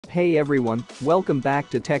Hey everyone, welcome back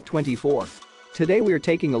to Tech24. Today we're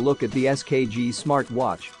taking a look at the SKG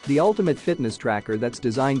smartwatch, the ultimate fitness tracker that's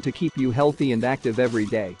designed to keep you healthy and active every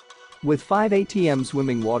day. With 5 ATM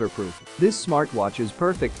swimming waterproof, this smartwatch is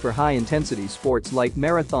perfect for high-intensity sports like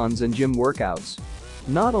marathons and gym workouts.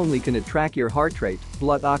 Not only can it track your heart rate,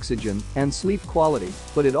 blood oxygen, and sleep quality,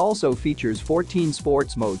 but it also features 14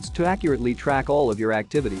 sports modes to accurately track all of your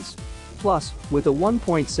activities. Plus, with a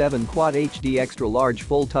 1.7 Quad HD extra-large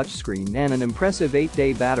full touchscreen and an impressive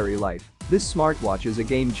 8-day battery life, this smartwatch is a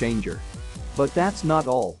game-changer. But that's not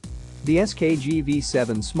all. The SKG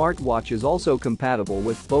V7 smartwatch is also compatible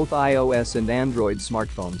with both iOS and Android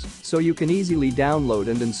smartphones, so you can easily download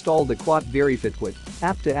and install the Quat VeriFitQuit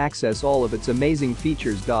app to access all of its amazing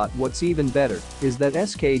features. What's even better is that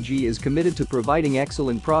SKG is committed to providing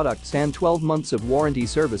excellent products and 12 months of warranty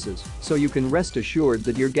services, so you can rest assured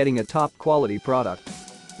that you're getting a top-quality product.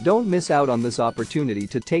 Don't miss out on this opportunity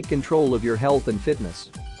to take control of your health and fitness.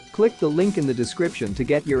 Click the link in the description to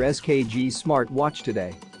get your SKG smartwatch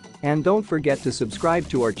today. And don't forget to subscribe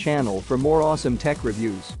to our channel for more awesome tech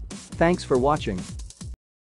reviews. Thanks for watching.